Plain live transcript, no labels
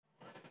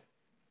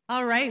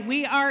All right,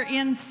 we are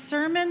in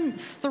Sermon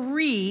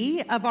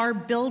 3 of our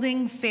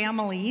Building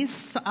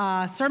Families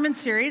sermon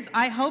series.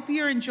 I hope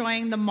you're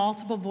enjoying the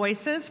multiple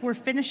voices. We're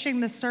finishing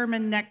the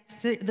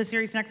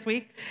series next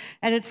week,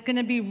 and it's going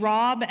to be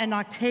Rob and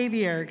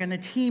Octavia are going to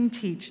team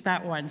teach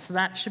that one, so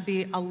that should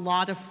be a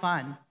lot of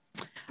fun.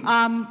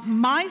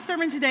 My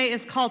sermon today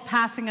is called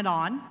Passing It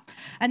On,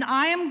 and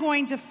I am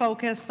going to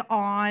focus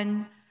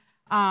on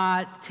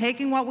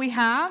taking what we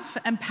have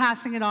and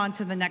passing it on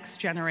to the next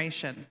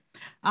generation.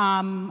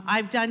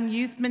 I've done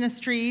youth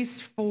ministries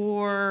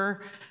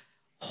for,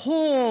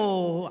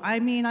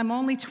 I'm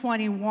only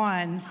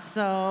 21,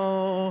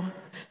 so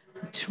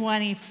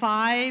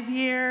 25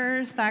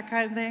 years, that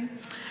kind of thing.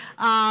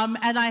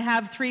 And I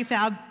have three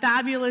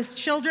fabulous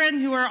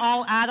children who are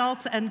all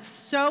adults and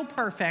so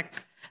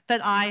perfect that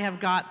I have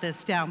got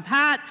this down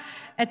pat,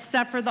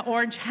 except for the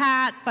orange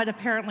hat, but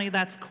apparently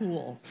that's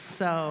cool.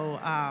 So,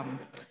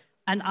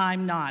 and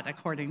I'm not,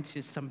 according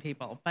to some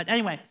people. But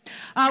anyway,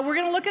 we're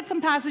going to look at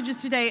some passages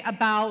today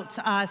about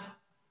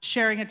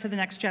sharing it to the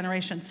next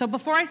generation. So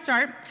before I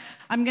start,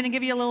 I'm going to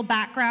give you a little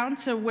background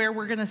to where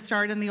we're going to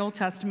start in the Old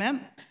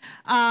Testament.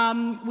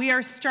 We're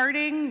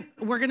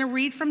going to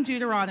read from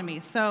Deuteronomy.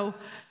 So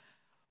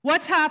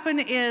what's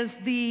happened is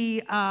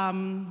the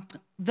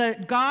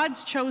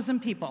God's chosen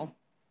people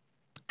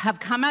have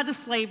come out of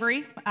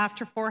slavery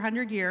after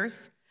 400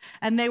 years,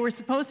 and they were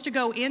supposed to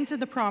go into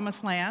the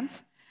Promised Land.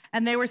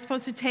 And they were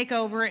supposed to take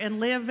over and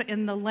live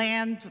in the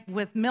land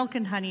with milk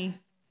and honey,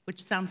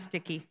 which sounds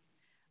sticky,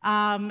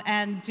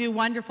 and do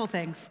wonderful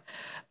things.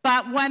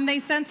 But when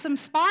they sent some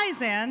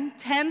spies in,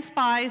 10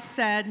 spies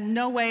said,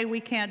 no way, we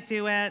can't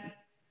do it,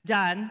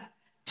 done.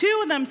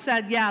 2 of them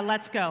said, yeah,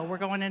 let's go, we're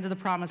going into the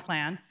Promised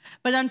Land.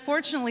 But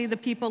unfortunately, the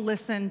people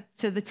listened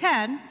to the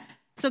 10,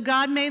 so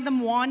God made them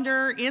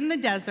wander in the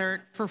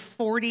desert for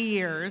 40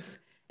 years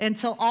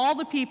until all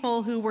the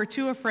people who were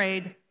too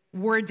afraid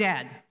were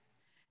dead.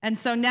 And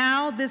so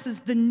now this is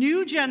the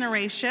new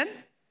generation.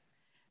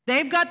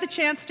 They've got the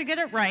chance to get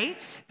it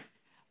right.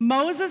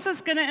 Moses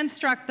is going to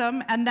instruct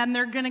them, and then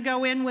they're going to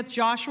go in with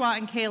Joshua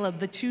and Caleb,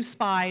 the 2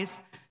 spies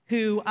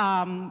who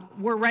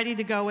were ready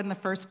to go in the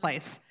first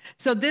place.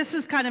 So this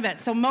is kind of it.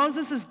 So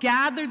Moses has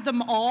gathered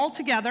them all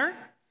together.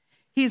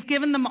 He's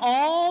given them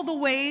all the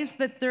ways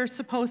that they're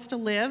supposed to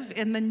live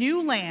in the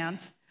new land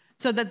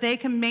so that they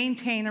can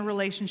maintain a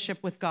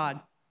relationship with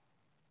God.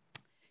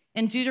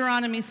 In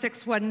Deuteronomy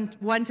 6,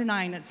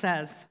 1-9, it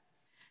says,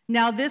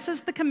 now this is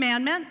the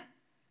commandment,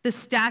 the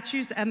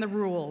statutes, and the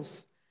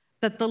rules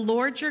that the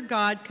Lord your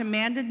God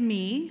commanded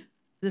me,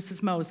 this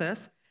is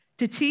Moses,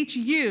 to teach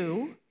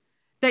you,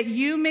 that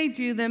you may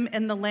do them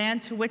in the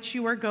land to which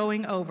you are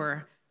going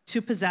over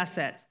to possess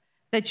it,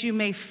 that you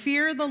may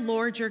fear the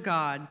Lord your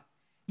God,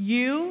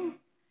 you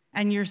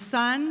and your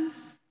sons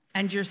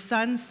and your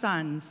sons'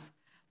 sons,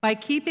 by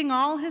keeping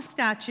all his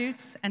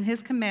statutes and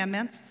his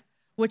commandments,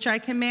 which I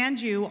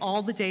command you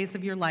all the days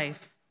of your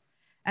life,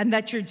 and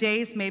that your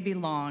days may be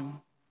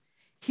long.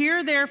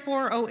 Hear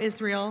therefore, O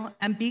Israel,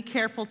 and be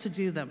careful to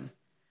do them,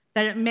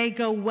 that it may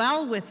go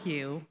well with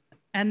you,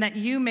 and that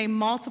you may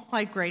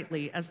multiply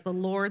greatly, as the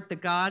Lord, the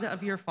God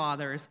of your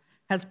fathers,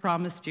 has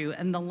promised you,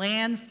 in the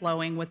land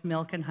flowing with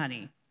milk and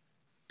honey.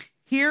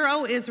 Hear,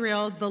 O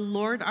Israel, the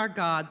Lord our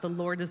God, the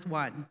Lord is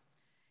one.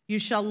 You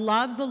shall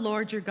love the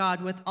Lord your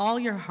God with all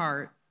your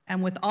heart,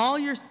 and with all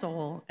your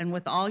soul, and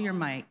with all your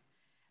might.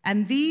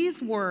 And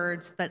these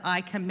words that I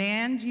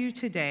command you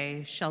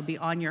today shall be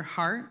on your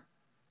heart.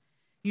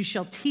 You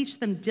shall teach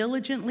them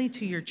diligently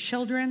to your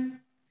children,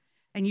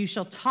 and you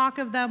shall talk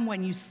of them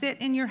when you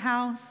sit in your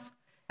house,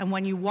 and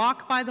when you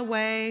walk by the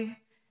way,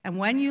 and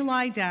when you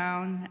lie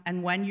down,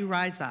 and when you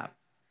rise up.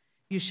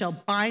 You shall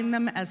bind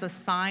them as a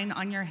sign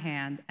on your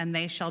hand, and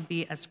they shall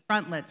be as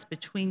frontlets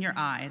between your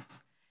eyes.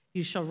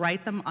 You shall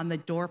write them on the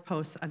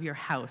doorposts of your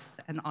house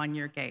and on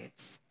your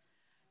gates.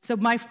 So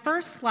my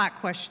first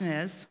Slack question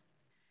is,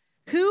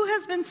 who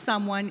has been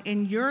someone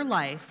in your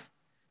life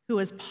who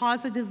has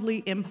positively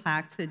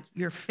impacted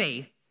your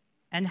faith,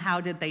 and how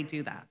did they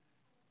do that?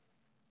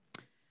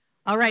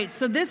 All right,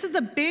 so this is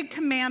a big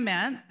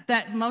commandment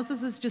that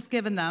Moses has just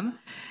given them,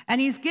 and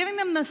he's giving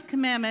them this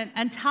commandment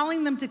and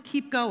telling them to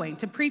keep going,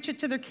 to preach it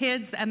to their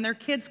kids and their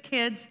kids'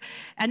 kids,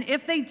 and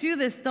if they do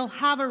this, they'll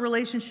have a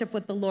relationship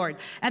with the Lord.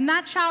 And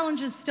that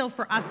challenge is still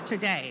for us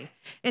today.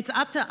 It's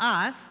up to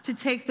us to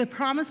take the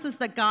promises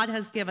that God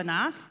has given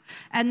us,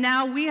 and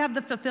now we have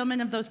the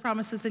fulfillment of those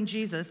promises in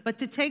Jesus, but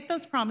to take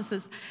those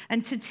promises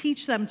and to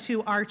teach them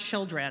to our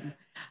children.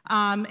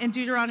 In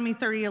Deuteronomy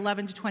 30,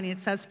 11-20, it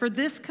says, for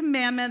this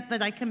commandment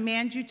that I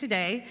command you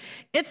today,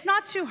 it's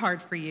not too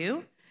hard for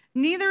you,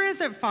 neither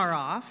is it far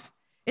off.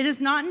 It is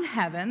not in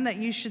heaven that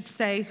you should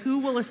say, who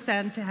will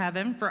ascend to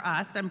heaven for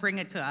us and bring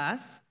it to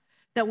us,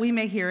 that we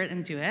may hear it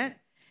and do it.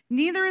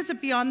 Neither is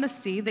it beyond the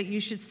sea that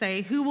you should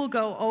say, who will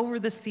go over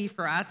the sea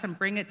for us and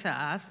bring it to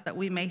us, that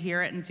we may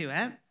hear it and do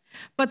it.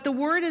 But the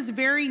word is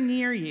very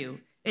near you.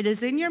 It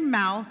is in your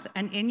mouth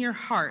and in your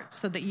heart,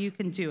 so that you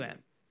can do it.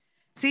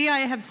 See, I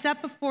have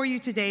set before you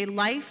today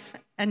life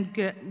and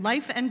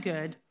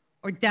good,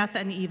 or death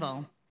and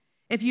evil.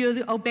 If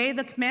you obey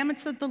the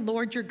commandments of the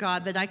Lord your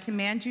God that I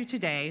command you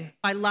today,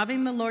 by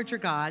loving the Lord your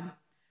God,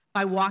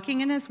 by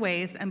walking in his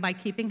ways, and by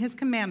keeping his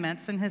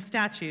commandments and his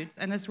statutes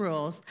and his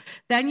rules,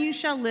 then you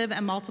shall live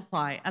and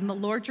multiply, and the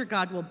Lord your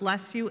God will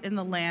bless you in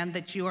the land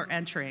that you are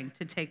entering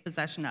to take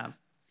possession of.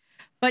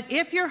 But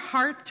if your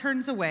heart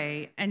turns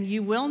away and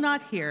you will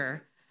not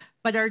hear,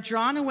 but are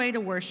drawn away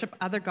to worship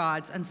other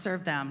gods and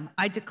serve them,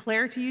 I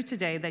declare to you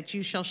today that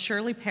you shall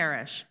surely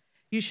perish.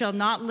 You shall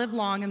not live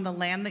long in the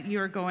land that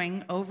you are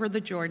going over the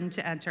Jordan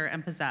to enter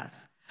and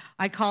possess.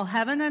 I call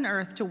heaven and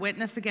earth to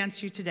witness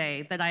against you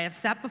today that I have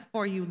set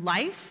before you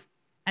life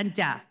and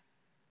death,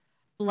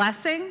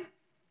 blessing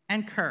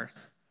and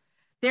curse.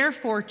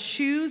 Therefore,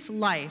 choose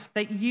life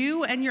that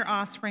you and your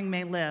offspring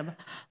may live,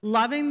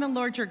 loving the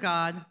Lord your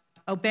God,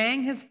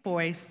 obeying his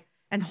voice,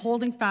 and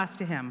holding fast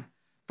to him.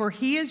 For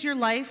he is your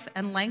life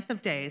and length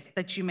of days,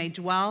 that you may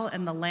dwell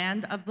in the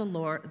land of the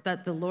Lord,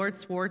 that the Lord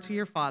swore to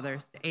your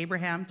fathers, to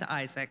Abraham, to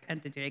Isaac,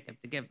 and to Jacob,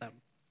 to give them.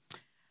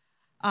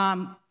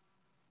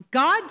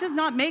 God does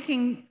not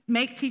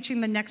make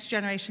teaching the next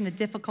generation a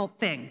difficult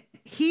thing.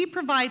 He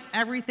provides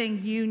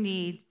everything you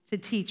need to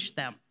teach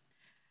them.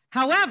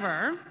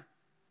 However,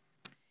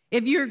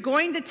 if you're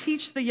going to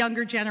teach the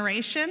younger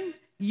generation,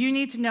 you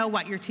need to know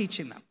what you're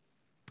teaching them.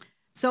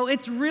 So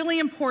it's really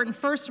important,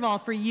 first of all,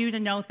 for you to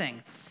know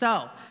things.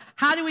 So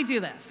how do we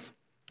do this?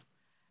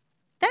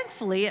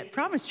 Thankfully, at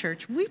Promise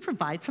Church, we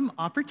provide some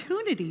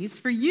opportunities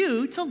for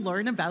you to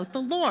learn about the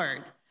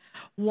Lord.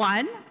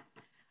 One,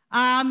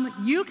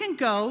 you can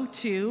go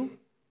to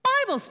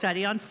Bible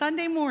study on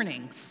Sunday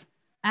mornings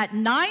at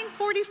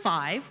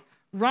 9:45.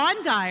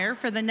 Ron Dyer,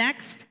 for the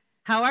next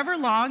however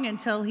long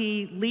until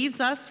he leaves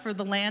us for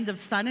the land of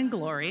sun and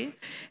glory,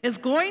 is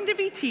going to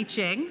be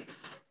teaching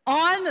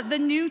on the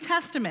New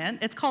Testament.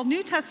 It's called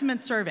New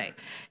Testament Survey.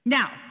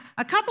 Now,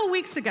 a couple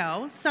weeks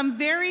ago, some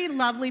very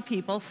lovely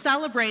people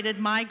celebrated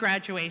my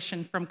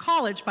graduation from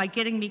college by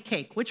getting me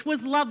cake, which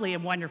was lovely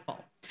and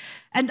wonderful.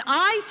 And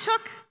I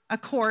took a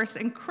course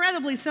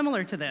incredibly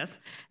similar to this,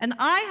 and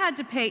I had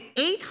to pay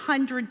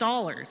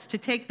 $800 to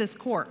take this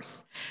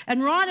course.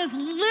 And Ron is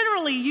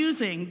literally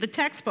using the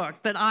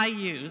textbook that I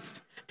used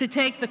to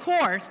take the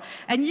course,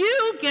 and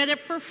you get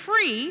it for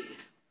free,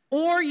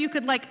 or you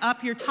could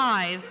up your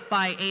tithe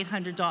by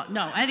 $800.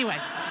 No, anyway,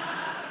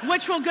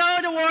 which will go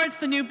towards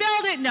the new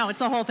building. No,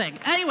 it's a whole thing.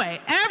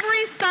 Anyway,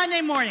 every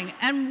Sunday morning,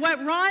 and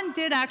what Ron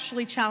did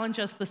actually challenge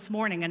us this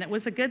morning, and it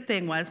was a good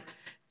thing, was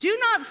do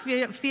not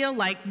feel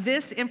like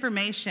this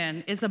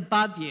information is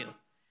above you.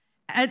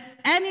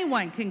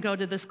 Anyone can go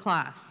to this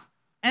class.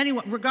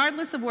 Anyone,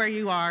 regardless of where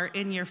you are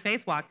in your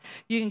faith walk,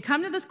 you can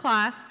come to this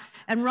class,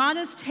 and Ron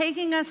is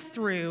taking us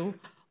through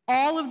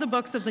all of the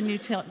books of the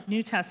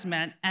New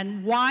Testament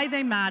and why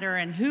they matter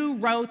and who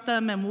wrote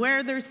them and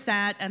where they're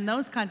set and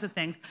those kinds of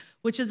things,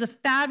 which is a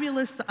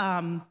fabulous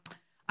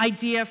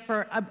idea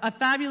for a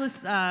fabulous,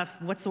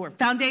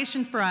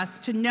 foundation for us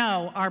to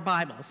know our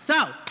Bibles.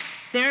 So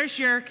there's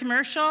your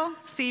commercial.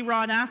 See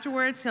Ron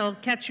afterwards. He'll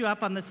catch you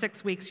up on the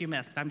 6 weeks you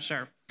missed, I'm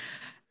sure.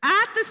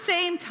 At the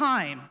same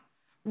time,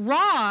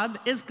 Rob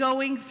is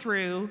going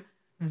through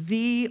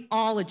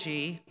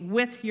theology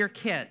with your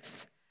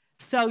kids.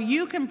 So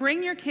you can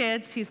bring your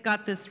kids. He's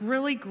got this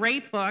really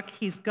great book.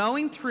 He's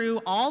going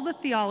through all the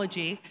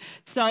theology.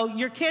 So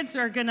your kids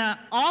are going to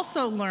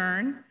also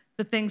learn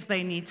the things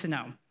they need to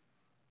know.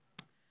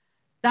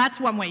 That's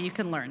one way you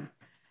can learn.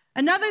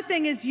 Another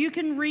thing is you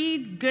can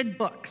read good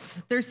books.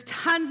 There's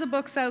tons of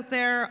books out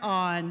there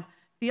on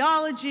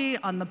theology,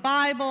 on the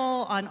Bible,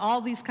 on all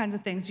these kinds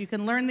of things. You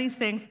can learn these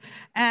things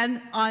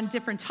and on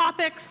different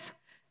topics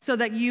so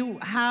that you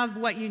have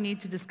what you need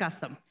to discuss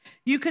them.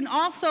 You can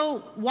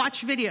also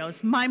watch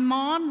videos. My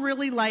mom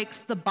really likes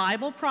the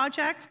Bible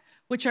Project,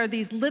 which are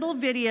these little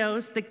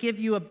videos that give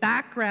you a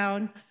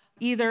background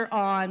either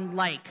on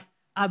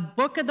a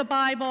book of the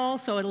Bible,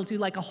 so it'll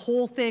do a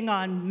whole thing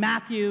on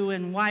Matthew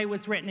and why it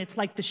was written. It's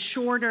like the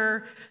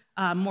shorter,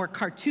 more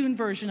cartoon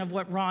version of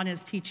what Ron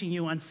is teaching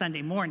you on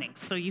Sunday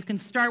mornings. So you can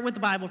start with the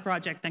Bible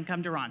Project, then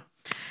come to Ron.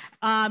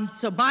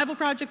 So Bible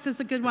Projects is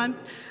a good one.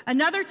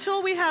 Another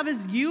tool we have is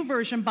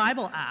YouVersion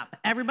Bible app.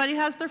 Everybody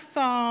has their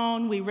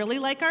phone. We really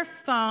like our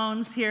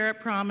phones here at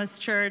Promise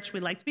Church. We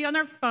like to be on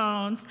our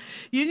phones.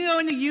 You can go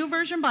into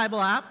YouVersion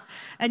Bible app,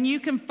 and you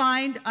can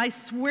find, I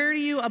swear to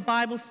you, a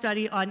Bible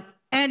study on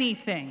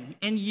anything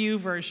in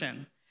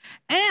YouVersion.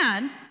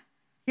 And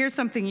here's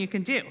something you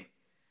can do.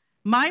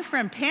 My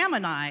friend Pam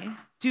and I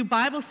do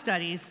Bible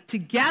studies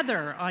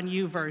together on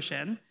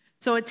YouVersion.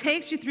 So it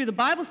takes you through the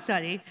Bible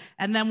study,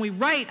 and then we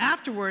write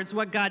afterwards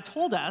what God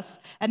told us,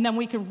 and then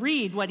we can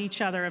read what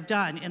each other have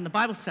done in the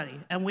Bible study.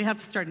 And we have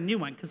to start a new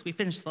one because we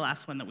finished the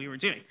last one that we were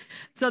doing.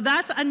 So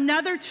that's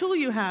another tool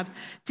you have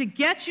to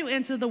get you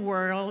into the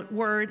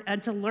Word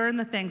and to learn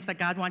the things that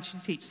God wants you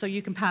to teach so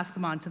you can pass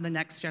them on to the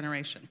next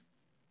generation.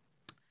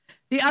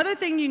 The other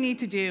thing you need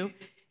to do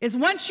is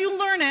once you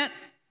learn it,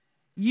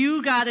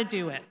 you got to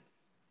do it.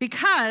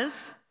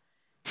 Because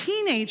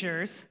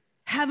teenagers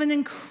have an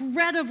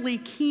incredibly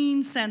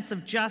keen sense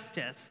of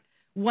justice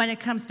when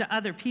it comes to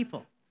other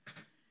people.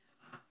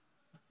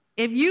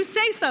 If you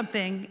say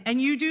something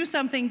and you do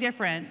something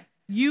different,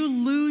 you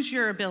lose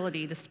your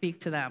ability to speak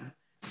to them.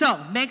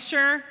 So make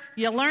sure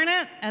you learn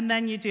it and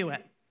then you do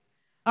it.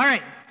 All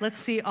right, let's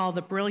see all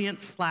the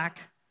brilliant Slack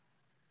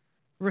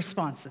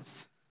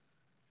responses.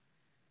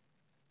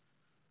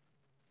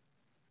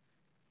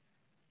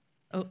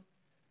 Oh,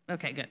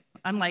 okay, good.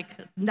 I'm like,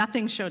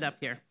 nothing showed up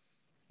here.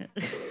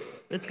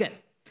 It's good.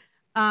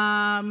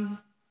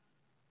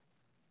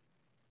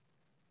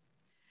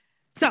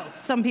 So,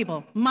 some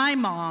people, my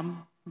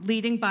mom,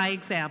 leading by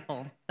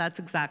example. That's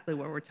exactly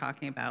what we're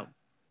talking about.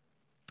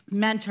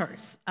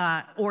 Mentors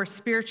or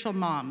spiritual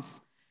moms.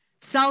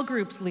 Cell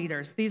groups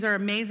leaders. These are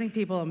amazing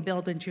people and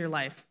build into your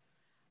life.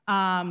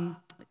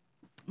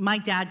 My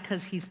dad,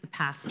 because he's the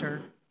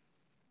pastor.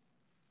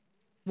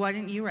 Why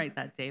didn't you write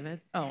that, David?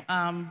 Oh,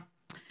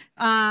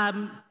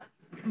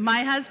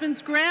 my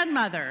husband's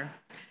grandmother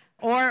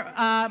or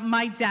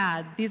my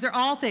dad. These are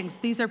all things.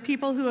 These are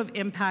people who have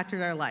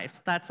impacted our lives.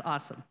 That's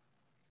awesome.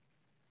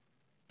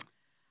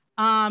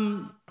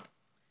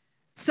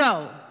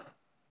 So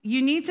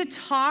you need to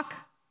talk,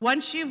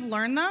 once you've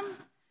learned them,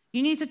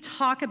 you need to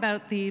talk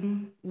about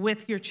them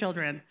with your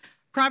children.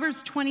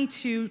 Proverbs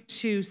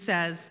 22:2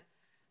 says,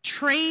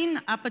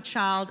 train up a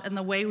child in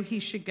the way he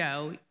should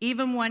go.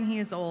 Even when he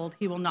is old,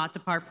 he will not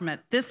depart from it.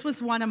 This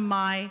was one of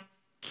my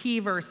key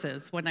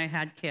verses when I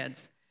had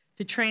kids,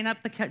 to train up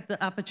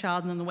a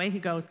child in the way he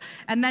goes.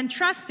 And then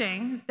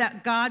trusting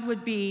that God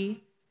would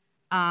be,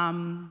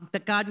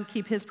 that God would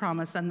keep his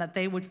promise and that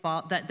they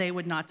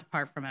would not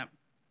depart from it.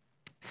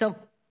 So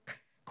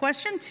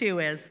question 2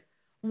 is,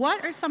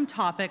 what are some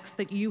topics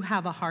that you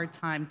have a hard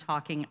time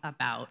talking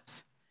about?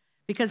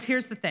 Because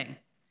here's the thing.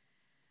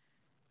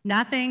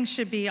 Nothing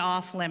should be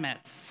off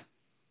limits.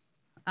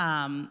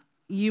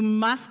 You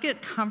must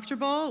get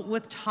comfortable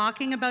with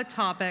talking about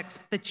topics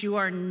that you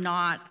are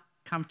not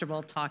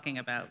comfortable talking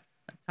about,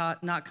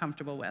 not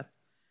comfortable with.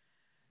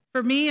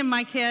 For me and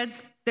my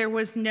kids, there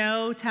was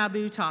no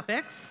taboo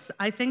topics.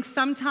 I think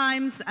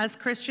sometimes as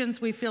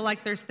Christians, we feel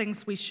like there's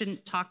things we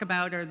shouldn't talk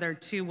about or they're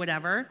too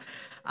whatever.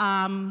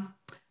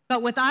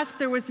 But with us,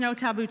 there was no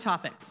taboo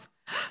topics.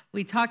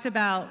 We talked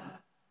about,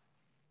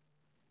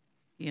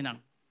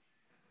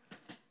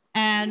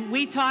 and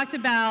we talked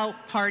about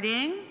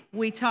partying.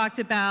 We talked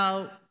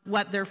about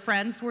what their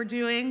friends were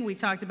doing. We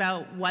talked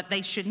about what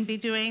they shouldn't be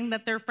doing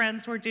that their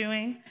friends were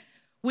doing.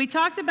 We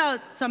talked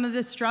about some of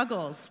the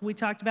struggles. We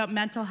talked about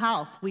mental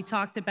health. We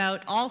talked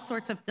about all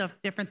sorts of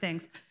different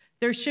things.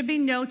 There should be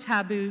no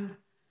taboo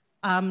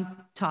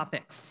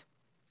topics.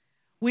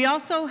 We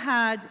also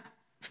had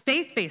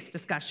faith-based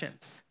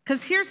discussions.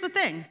 Because here's the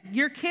thing.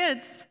 Your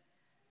kids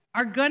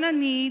are going to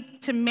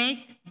need to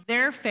make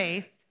their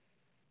faith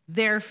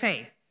their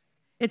faith.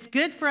 It's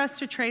good for us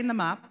to train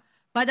them up,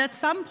 but at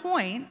some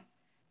point,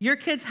 your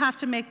kids have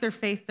to make their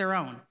faith their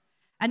own.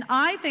 And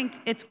I think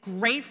it's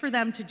great for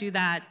them to do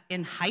that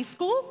in high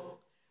school,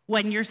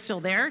 when you're still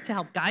there to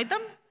help guide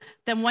them,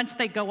 than once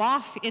they go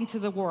off into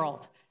the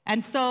world.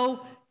 And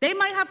so they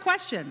might have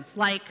questions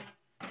like,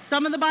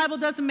 some of the Bible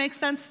doesn't make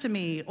sense to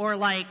me, or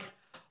like,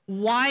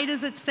 why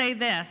does it say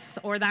this,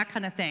 or that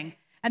kind of thing.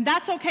 And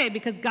that's okay,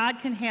 because God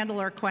can handle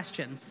our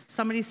questions.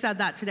 Somebody said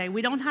that today.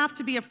 We don't have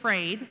to be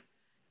afraid.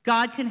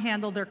 God can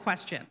handle their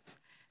questions.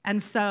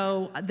 And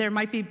so there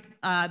might be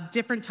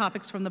different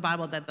topics from the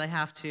Bible that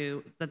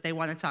they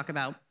want to talk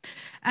about.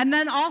 And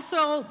then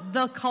also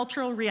the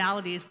cultural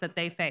realities that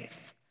they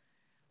face.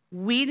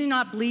 We do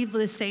not believe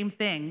the same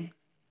thing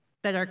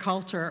that our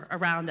culture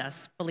around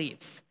us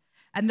believes.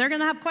 And they're going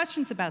to have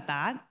questions about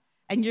that,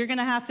 and you're going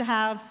to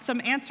have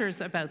some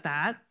answers about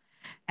that.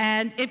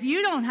 And if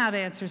you don't have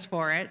answers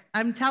for it,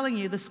 I'm telling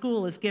you, the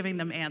school is giving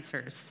them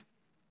answers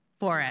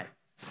for it.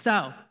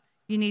 So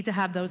you need to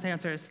have those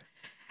answers.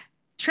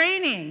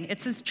 Training, it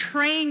says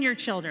train your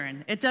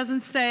children. It doesn't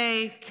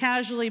say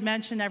casually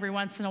mention every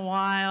once in a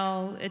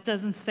while. It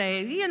doesn't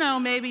say,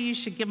 maybe you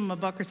should give them a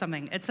book or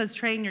something. It says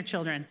train your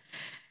children.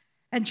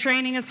 And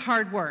training is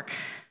hard work.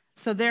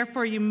 So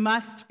therefore, you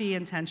must be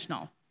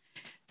intentional.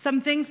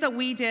 Some things that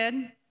we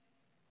did,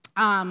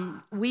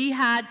 we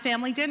had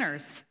family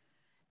dinners.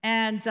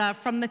 And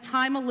from the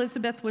time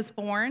Elizabeth was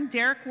born,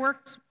 Derek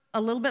worked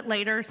a little bit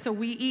later, so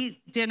we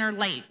eat dinner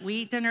late. We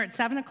eat dinner at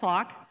 7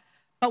 o'clock,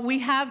 but we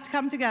have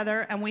come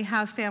together and we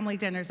have family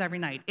dinners every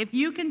night. If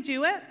you can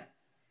do it,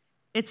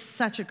 it's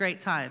such a great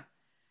time.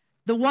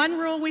 The one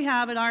rule we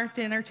have at our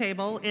dinner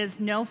table is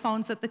no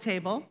phones at the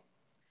table.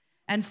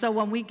 And so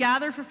when we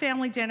gather for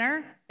family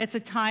dinner, it's a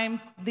time,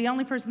 the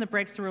only person that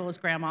breaks the rule is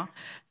Grandma.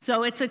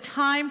 So it's a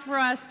time for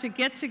us to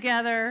get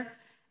together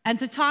and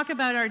to talk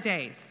about our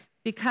days.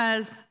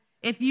 Because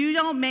if you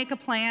don't make a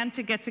plan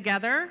to get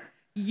together,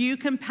 you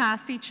can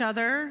pass each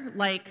other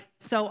like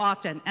so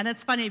often. And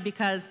it's funny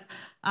because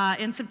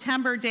in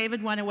September,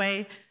 David went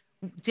away.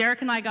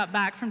 Derek and I got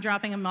back from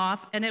dropping him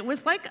off, and it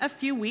was like a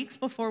few weeks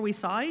before we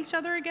saw each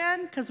other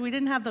again because we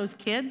didn't have those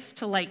kids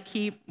to like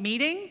keep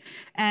meeting.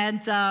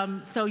 And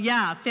so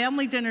yeah,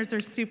 family dinners are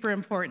super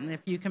important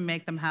if you can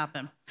make them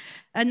happen.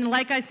 And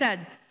like I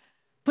said,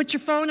 Put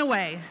your phone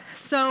away.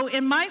 So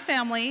in my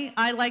family,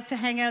 I like to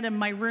hang out in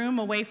my room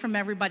away from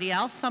everybody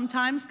else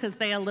sometimes because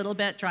they a little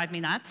bit drive me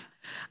nuts.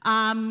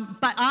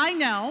 But I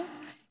know,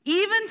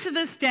 even to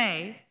this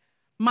day,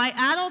 my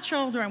adult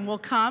children will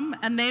come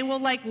and they will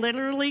like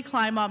literally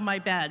climb on my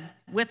bed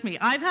with me.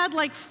 I've had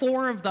like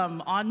 4 of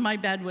them on my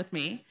bed with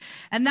me.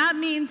 And that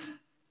means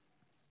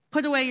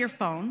put away your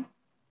phone,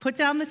 put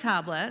down the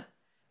tablet.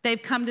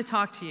 They've come to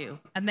talk to you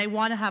and they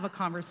want to have a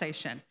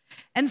conversation.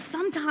 And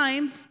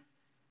sometimes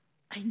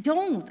I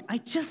don't. I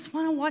just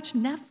want to watch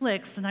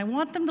Netflix and I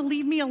want them to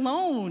leave me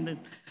alone.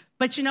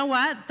 But you know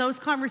what? Those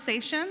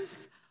conversations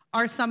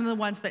are some of the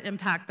ones that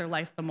impact their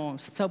life the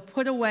most. So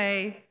put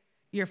away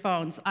your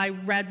phones. I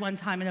read one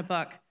time in a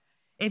book,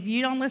 if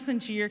you don't listen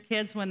to your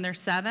kids when they're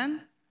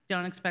 7,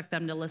 don't expect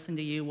them to listen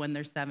to you when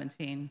they're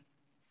 17.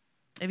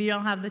 If you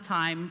don't have the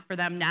time for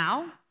them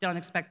now, don't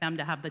expect them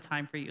to have the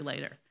time for you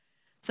later.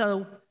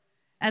 So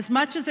as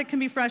much as it can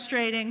be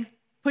frustrating,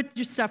 put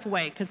your stuff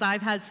away, because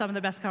I've had some of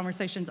the best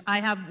conversations. I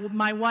have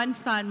my one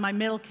son, my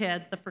middle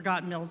kid, the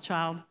forgotten middle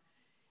child.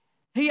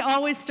 He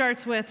always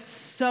starts with,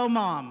 "So,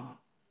 Mom."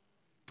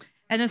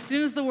 And as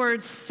soon as the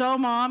words "so,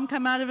 Mom"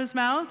 come out of his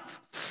mouth,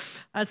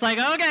 I was like,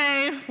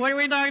 okay, what are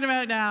we talking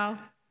about now?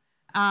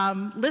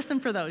 Listen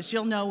for those.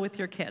 You'll know with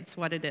your kids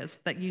what it is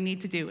that you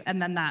need to do,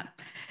 and then that.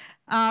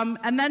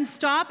 And then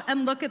stop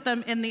and look at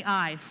them in the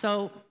eye.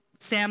 So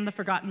Sam, the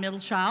forgotten middle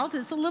child,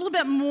 is a little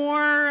bit more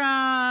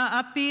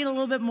upbeat, a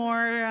little bit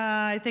more,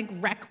 I think,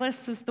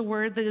 reckless is the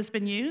word that has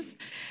been used.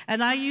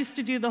 And I used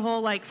to do the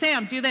whole, like,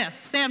 "Sam, do this,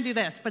 Sam, do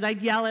this," but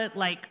I'd yell it,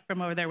 like,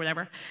 from over there,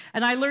 whatever.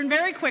 And I learned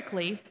very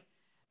quickly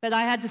that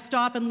I had to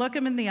stop and look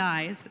him in the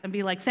eyes and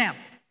be like, "Sam,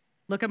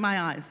 look at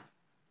my eyes,"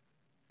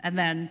 and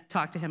then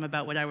talk to him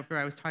about whatever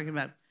I was talking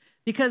about.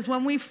 Because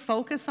when we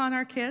focus on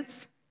our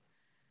kids,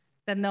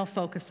 then they'll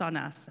focus on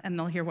us, and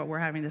they'll hear what we're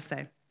having to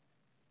say.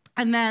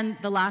 And then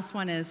the last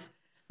one is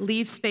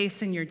leave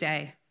space in your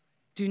day.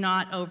 Do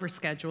not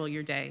overschedule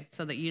your day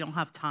so that you don't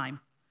have time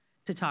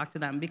to talk to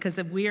them. Because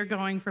if we are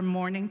going from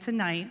morning to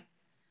night,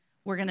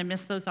 we're going to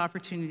miss those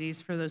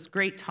opportunities for those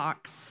great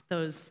talks,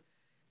 those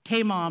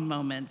 "hey, Mom"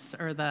 moments,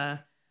 or the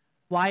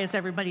 "why is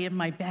everybody in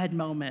my bed"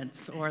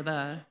 moments, or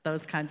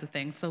those kinds of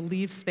things. So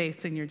leave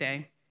space in your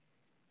day.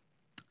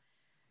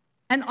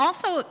 And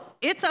also,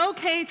 it's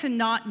okay to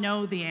not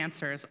know the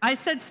answers. I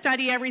said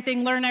study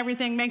everything, learn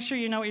everything, make sure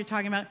you know what you're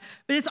talking about.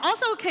 But it's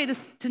also okay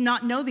to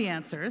not know the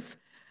answers.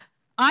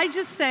 I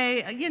just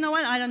say, you know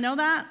what, I don't know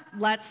that.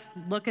 Let's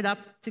look it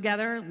up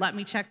together. Let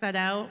me check that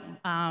out.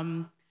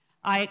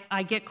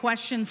 I get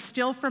questions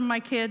still from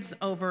my kids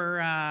over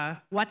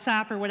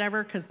WhatsApp or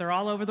whatever, because they're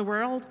all over the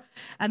world.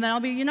 And then I'll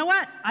be, you know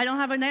what, I don't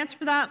have an answer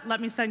for that.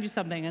 Let me send you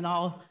something. And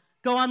I'll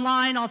go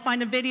online, I'll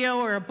find a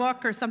video or a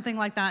book or something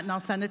like that, and I'll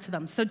send it to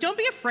them. So don't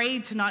be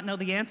afraid to not know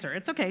the answer.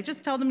 It's okay.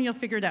 Just tell them you'll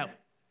figure it out.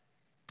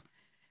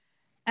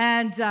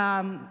 And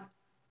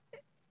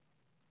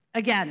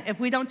again, if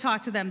we don't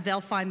talk to them, they'll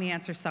find the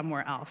answer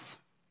somewhere else.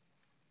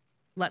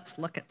 Let's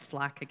look at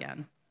Slack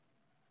again.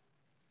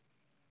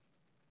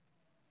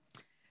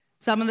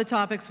 Some of the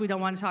topics we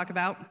don't want to talk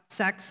about: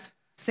 sex,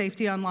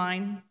 safety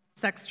online,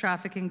 sex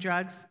trafficking,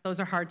 drugs. Those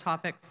are hard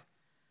topics.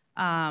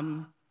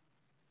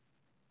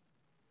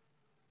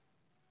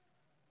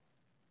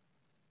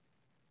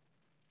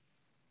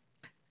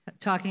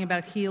 Talking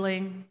about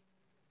healing,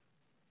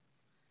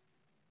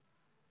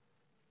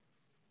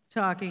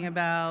 talking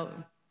about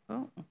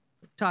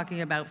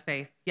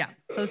faith. Yeah,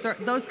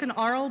 those can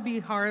all be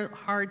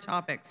hard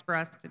topics for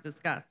us to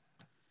discuss,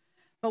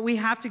 but we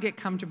have to get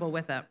comfortable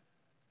with it.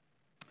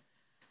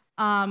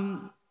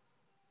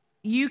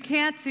 You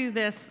can't do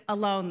this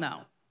alone,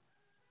 though.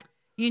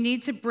 You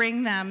need to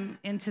bring them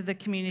into the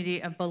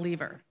community of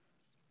believer,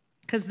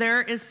 because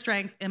there is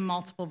strength in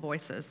multiple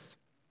voices.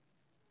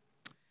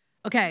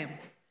 Okay.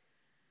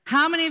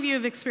 How many of you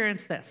have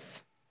experienced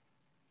this?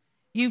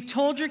 You've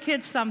told your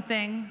kids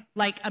something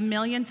like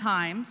 1,000,000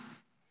 times,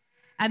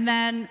 and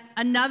then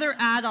another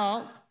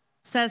adult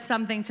says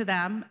something to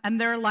them, and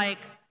they're like,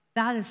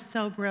 "That is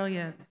so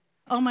brilliant.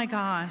 Oh my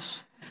gosh,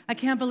 I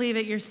can't believe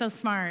it. You're so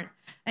smart."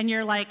 And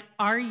you're like,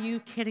 "Are you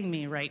kidding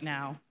me right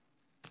now?"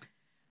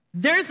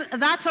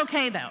 That's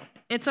okay, though.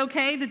 It's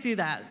okay to do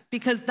that,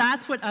 because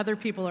that's what other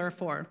people are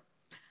for.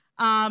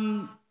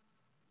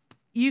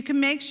 You can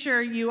make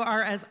sure you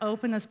are as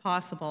open as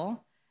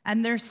possible,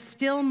 and there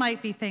still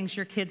might be things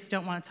your kids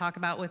don't want to talk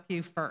about with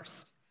you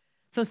first.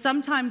 So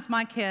sometimes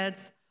my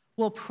kids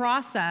will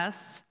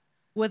process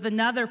with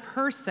another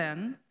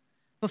person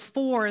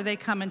before they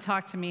come and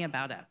talk to me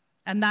about it,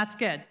 and that's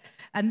good.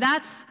 And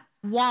that's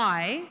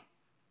why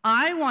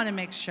I want to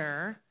make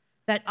sure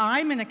that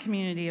I'm in a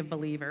community of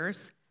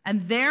believers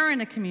and they're in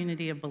a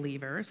community of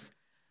believers,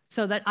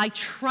 so that I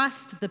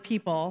trust the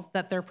people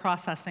that they're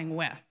processing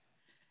with.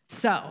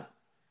 So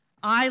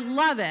I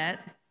love it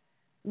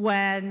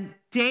when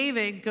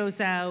David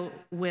goes out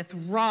with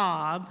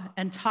Rob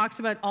and talks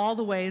about all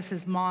the ways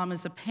his mom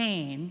is a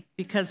pain,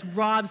 because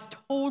Rob's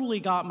totally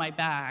got my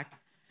back.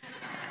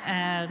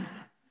 And,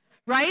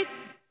 right?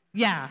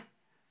 Yeah.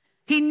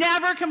 He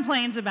never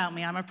complains about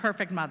me. I'm a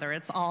perfect mother.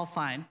 It's all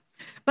fine.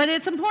 But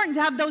it's important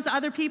to have those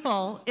other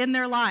people in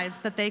their lives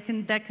that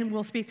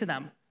will speak to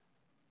them.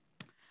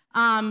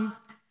 And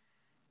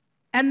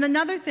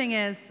another thing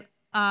is,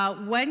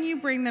 when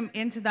you bring them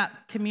into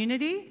that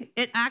community,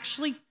 it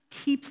actually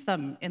keeps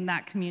them in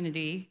that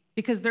community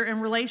because they're in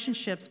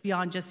relationships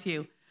beyond just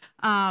you.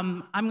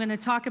 I'm going to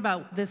talk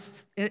about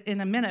this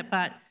in a minute,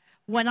 but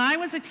when I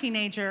was a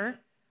teenager,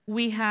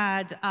 we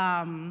had,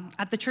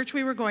 at the church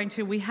we were going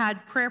to, we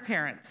had prayer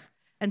parents.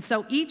 And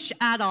so each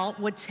adult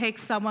would take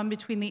someone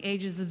between the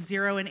ages of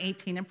 0 and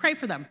 18 and pray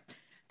for them.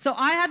 So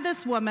I had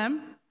this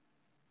woman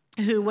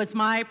who was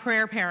my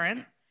prayer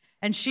parent,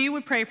 and she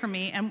would pray for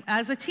me. And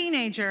as a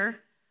teenager,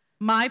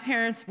 my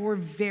parents were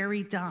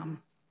very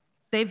dumb.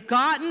 They've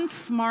gotten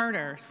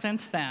smarter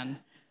since then.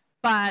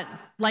 But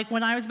like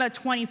when I was about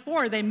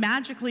 24, they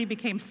magically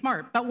became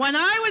smart. But when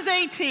I was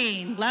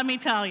 18, let me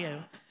tell you.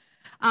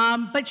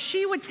 But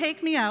she would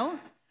take me out,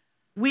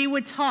 we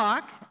would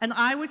talk, and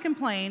I would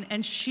complain,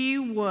 and she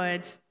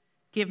would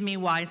give me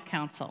wise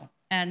counsel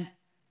and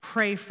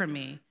pray for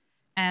me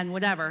and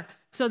whatever.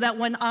 So that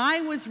when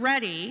I was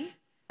ready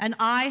and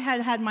I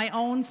had my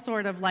own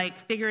sort of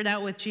like figure it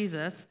out with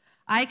Jesus,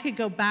 I could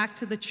go back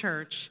to the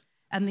church,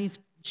 and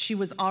she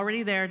was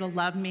already there to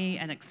love me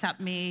and accept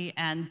me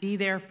and be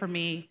there for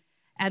me.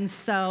 And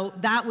so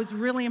that was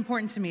really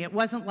important to me. It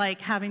wasn't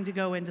like having to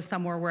go into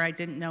somewhere where I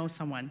didn't know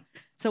someone.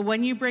 So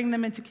when you bring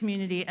them into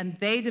community and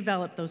they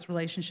develop those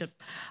relationships,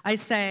 I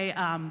say,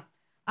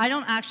 I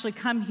don't actually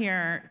come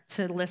here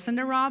to listen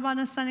to Rob on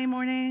a Sunday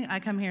morning. I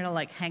come here to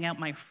like hang out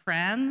with my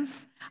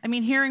friends. I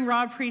mean, hearing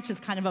Rob preach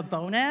is kind of a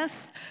bonus,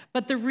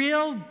 but the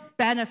real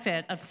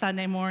benefit of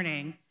Sunday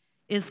morning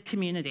is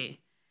community.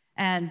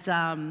 And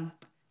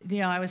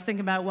I was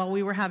thinking about while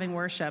we were having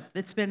worship,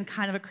 it's been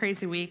kind of a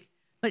crazy week,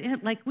 but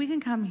we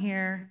can come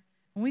here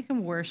and we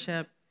can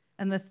worship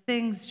and the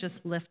things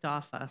just lift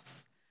off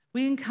us.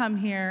 We can come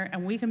here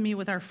and we can meet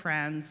with our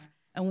friends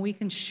and we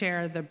can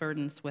share the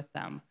burdens with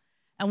them.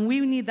 And we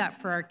need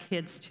that for our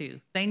kids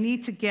too. They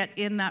need to get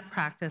in that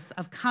practice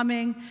of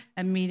coming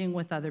and meeting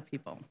with other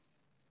people.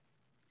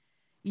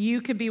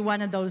 You could be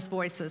one of those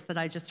voices that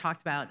I just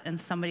talked about in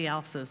somebody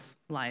else's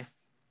life.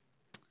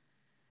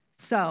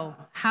 So,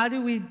 how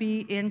do we be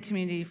in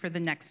community for the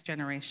next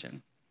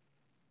generation?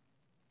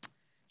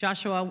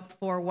 Joshua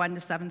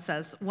 4:1-7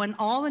 says, "When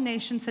all the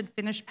nations had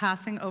finished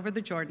passing over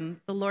the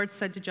Jordan, the Lord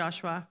said to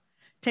Joshua,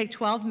 'Take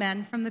 12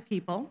 men from the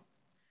people,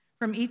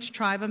 from each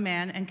tribe a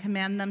man, and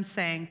command them,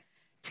 saying,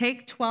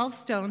 Take 12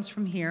 stones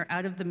from here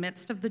out of the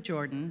midst of the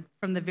Jordan,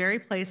 from the very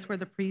place where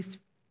the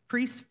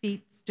priest's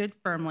feet stood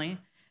firmly,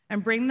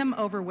 and bring them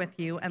over with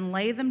you, and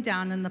lay them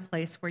down in the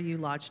place where you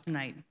lodge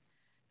tonight.'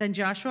 Then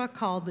Joshua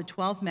called the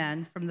 12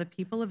 men from the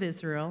people of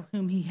Israel,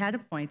 whom he had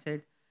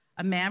appointed,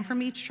 a man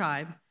from each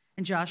tribe,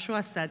 and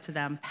Joshua said to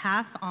them,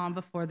 'Pass on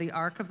before the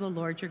ark of the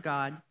Lord your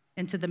God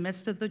into the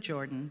midst of the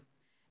Jordan,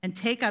 and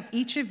take up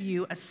each of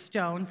you a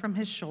stone from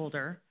his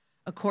shoulder,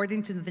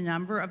 according to the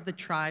number of the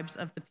tribes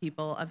of the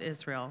people of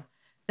Israel,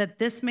 that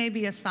this may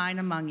be a sign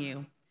among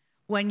you.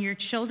 When your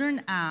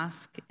children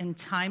ask in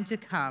time to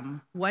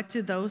come, what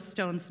do those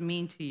stones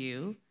mean to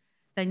you?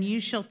 Then you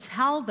shall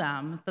tell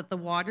them that the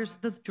waters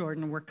of the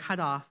Jordan were cut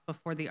off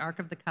before the ark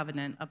of the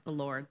covenant of the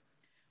Lord.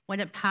 When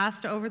it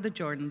passed over the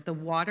Jordan, the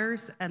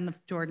waters and the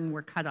Jordan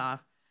were cut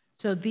off.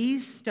 So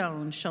these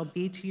stones shall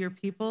be to your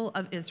people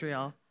of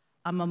Israel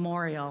a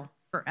memorial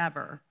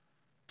forever.'"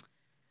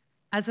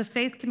 As a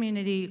faith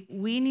community,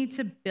 we need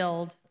to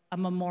build a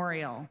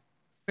memorial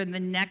for the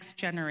next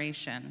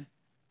generation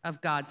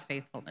of God's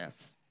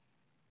faithfulness.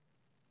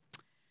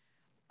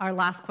 Our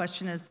last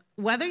question is,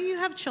 whether you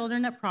have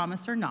children at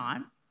Promise or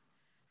not,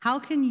 how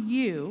can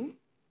you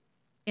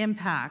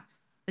impact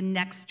the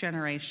next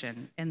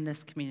generation in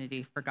this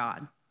community for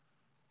God?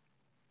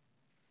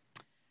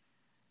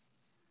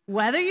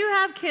 Whether you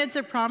have kids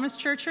at Promise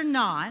Church or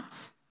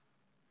not,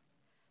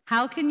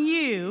 how can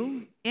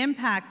you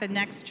impact the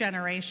next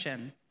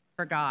generation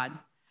for God?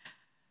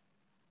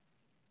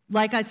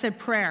 Like I said,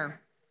 prayer.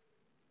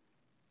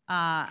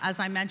 As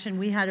I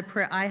mentioned,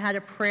 I had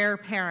a prayer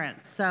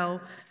parent.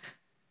 So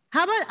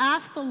how about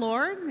ask the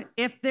Lord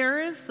if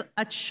there is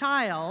a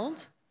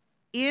child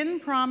in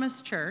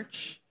Promise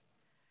Church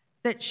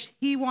that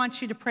he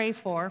wants you to pray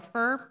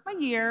for a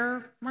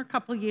year or a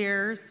couple of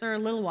years or a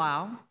little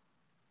while,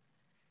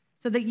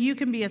 so that you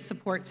can be a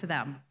support to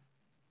them.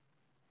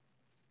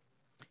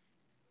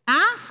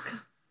 Ask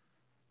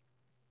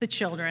the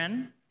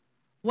children,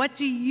 what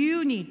do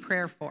you need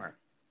prayer for?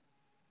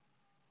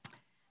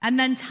 And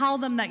then tell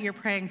them that you're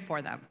praying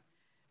for them,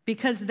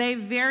 because they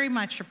very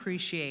much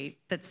appreciate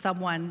that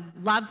someone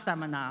loves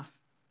them enough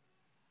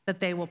that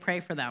they will pray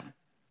for them.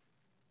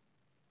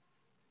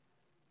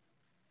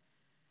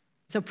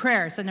 So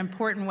prayer is an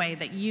important way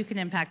that you can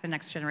impact the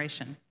next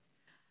generation.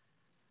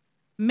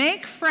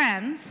 Make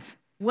friends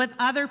with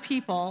other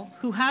people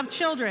who have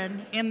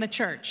children in the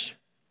church.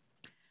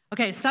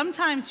 Okay,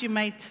 sometimes you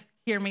might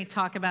hear me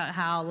talk about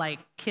how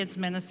kids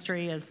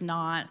ministry is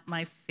not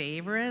my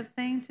favorite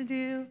thing to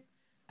do.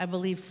 I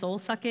believe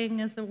soul-sucking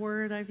is the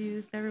word I've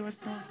used every once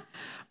in a while.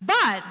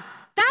 But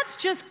that's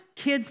just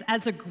kids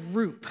as a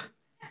group.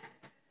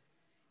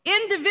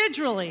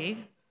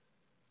 Individually,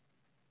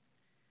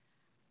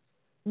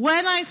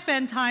 when I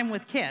spend time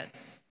with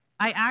kids,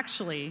 I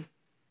actually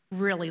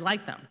really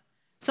like them.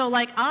 So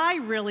like I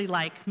really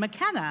like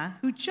McKenna,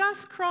 who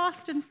just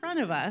crossed in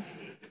front of us,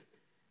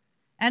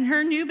 and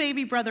her new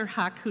baby brother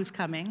Huck, who's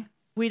coming.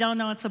 We don't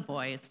know it's a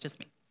boy, it's just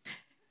me.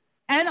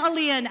 And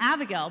Aaliyah and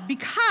Abigail,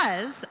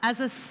 because as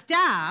a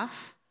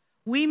staff,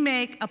 we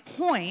make a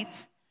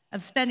point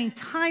of spending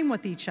time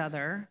with each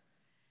other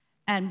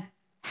and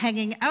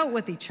hanging out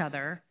with each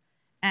other.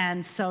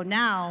 And so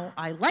now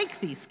I like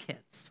these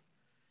kids.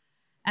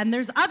 And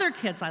there's other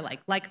kids I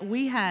like. Like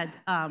we had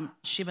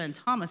Shiva and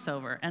Thomas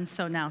over, and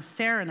so now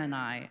Sarah and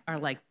I are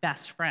like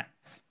best friends,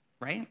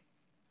 right?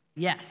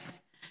 Yes.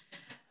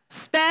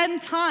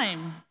 Spend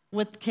time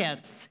with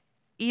kids.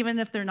 Even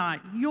if they're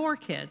not your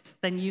kids,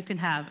 then you can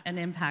have an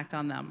impact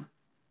on them.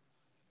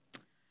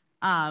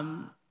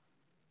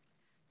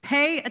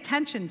 Pay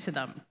attention to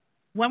them.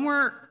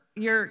 When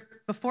you're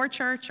before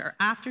church or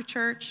after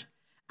church,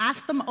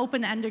 ask them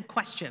open-ended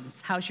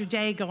questions. How's your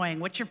day going?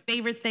 What's your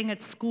favorite thing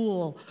at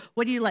school?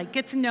 What do you like?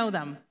 Get to know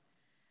them.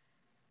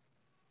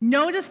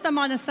 Notice them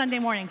on a Sunday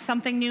morning,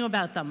 something new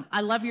about them.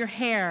 I love your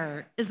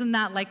hair. Is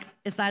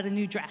that a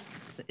new dress?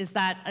 Is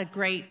that a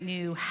great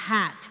new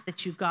hat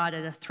that you got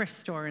at a thrift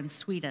store in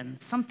Sweden?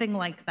 Something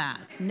like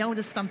that.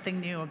 Notice something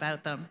new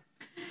about them.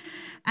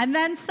 And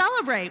then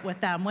celebrate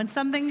with them when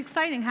something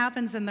exciting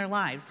happens in their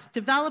lives.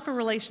 Develop a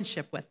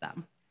relationship with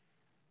them.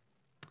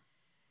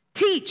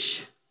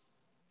 Teach.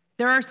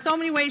 There are so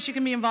many ways you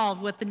can be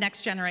involved with the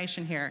next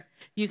generation here.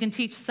 You can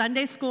teach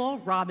Sunday school.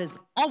 Rob is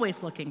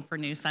always looking for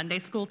new Sunday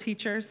school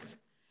teachers.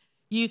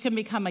 You can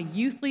become a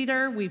youth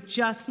leader. We've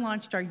just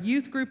launched our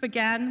youth group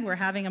again. We're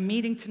having a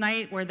meeting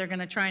tonight where they're going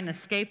to try and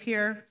escape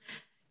here.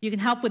 You can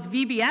help with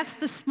VBS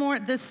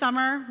this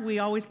summer. We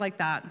always like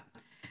that.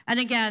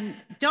 And again,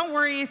 don't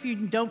worry if you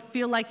don't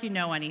feel like you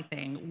know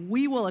anything.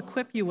 We will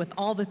equip you with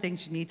all the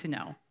things you need to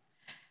know.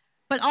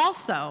 But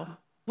also,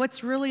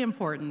 what's really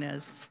important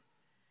is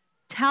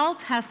tell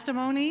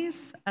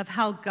testimonies of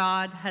how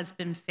God has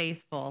been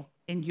faithful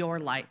in your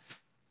life.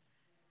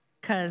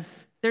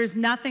 Because there's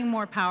nothing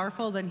more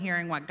powerful than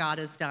hearing what God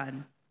has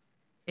done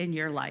in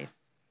your life.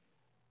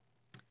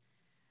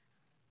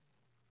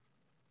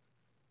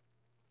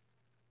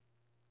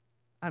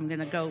 I'm going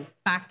to go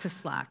back to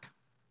Slack.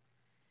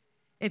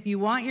 If you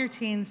want your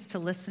teens to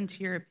listen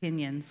to your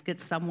opinions, get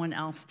someone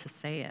else to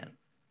say it.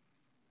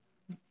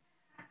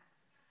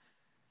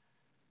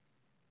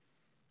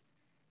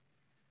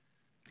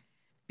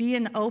 Be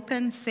an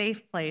open,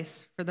 safe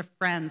place for the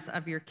friends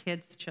of your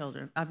kids'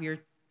 children,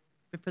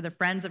 for the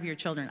friends of your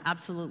children.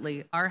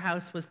 Absolutely. Our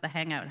house was the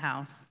hangout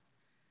house.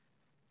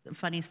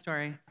 Funny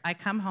story.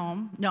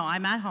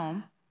 I'm at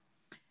home,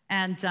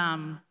 and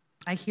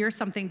I hear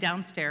something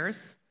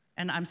downstairs,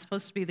 and I'm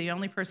supposed to be the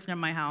only person in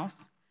my house.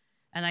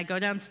 And I go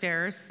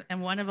downstairs,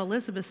 and one of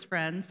Elizabeth's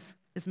friends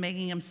is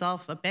making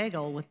himself a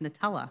bagel with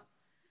Nutella.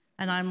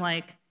 And I'm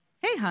like,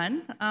 hey,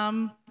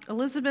 hun,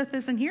 Elizabeth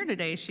isn't here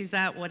today. She's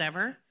at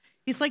whatever.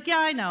 He's like, yeah,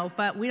 I know,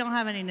 but we don't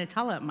have any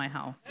Nutella at my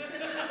house.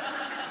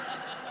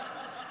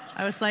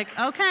 I was like,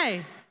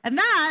 okay. And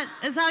that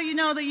is how you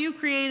know that you've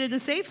created a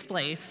safe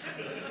place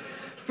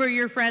for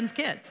your friends'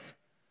 kids.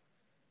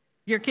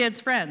 Your kids'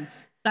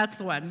 friends. That's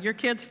the one. Your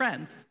kids'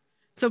 friends.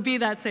 So be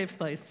that safe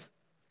place.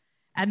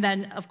 And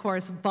then, of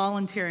course,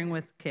 volunteering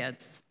with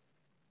kids.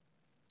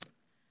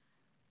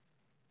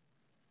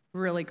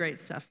 Really great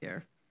stuff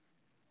here.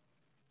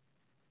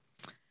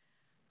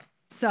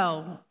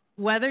 So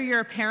whether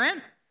you're a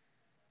parent,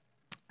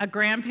 a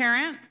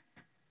grandparent,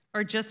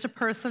 or just a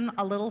person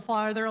a little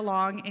farther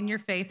along in your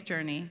faith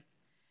journey,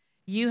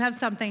 you have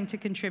something to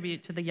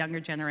contribute to the younger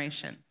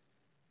generation.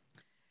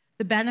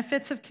 The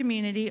benefits of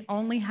community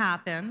only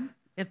happen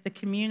if the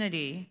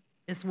community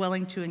is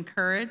willing to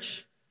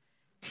encourage,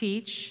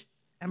 teach,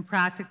 and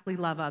practically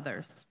love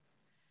others.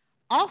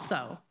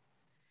 Also,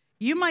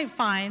 you might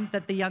find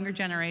that the younger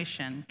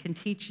generation can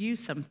teach you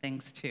some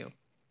things too,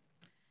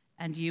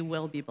 and you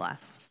will be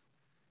blessed.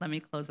 Let me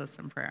close us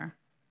in prayer.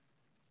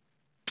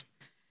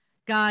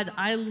 God,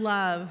 I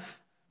love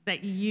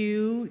that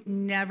you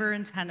never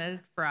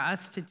intended for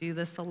us to do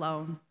this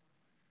alone,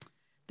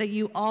 that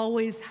you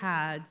always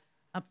had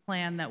a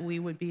plan that we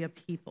would be a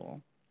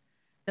people,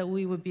 that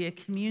we would be a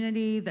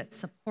community that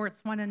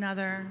supports one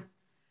another,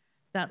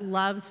 that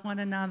loves one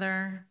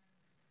another,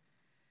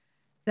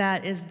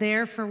 that is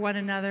there for one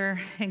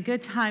another in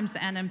good times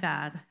and in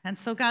bad. And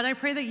so, God, I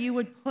pray that you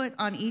would put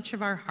on each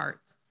of our hearts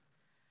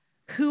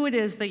who it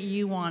is that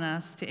you want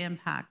us to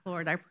impact,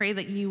 Lord. I pray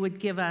that you would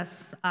give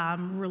us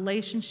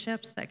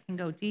relationships that can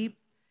go deep,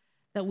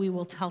 that we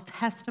will tell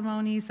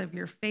testimonies of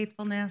your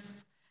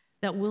faithfulness,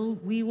 that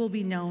we will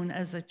be known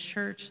as a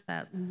church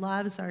that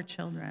loves our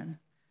children,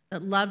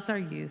 that loves our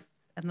youth,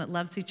 and that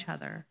loves each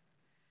other,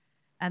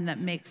 and that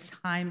makes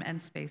time and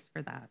space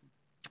for that.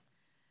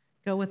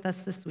 Go with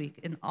us this week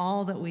in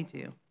all that we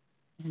do.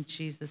 In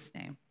Jesus'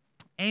 name,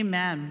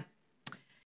 Amen.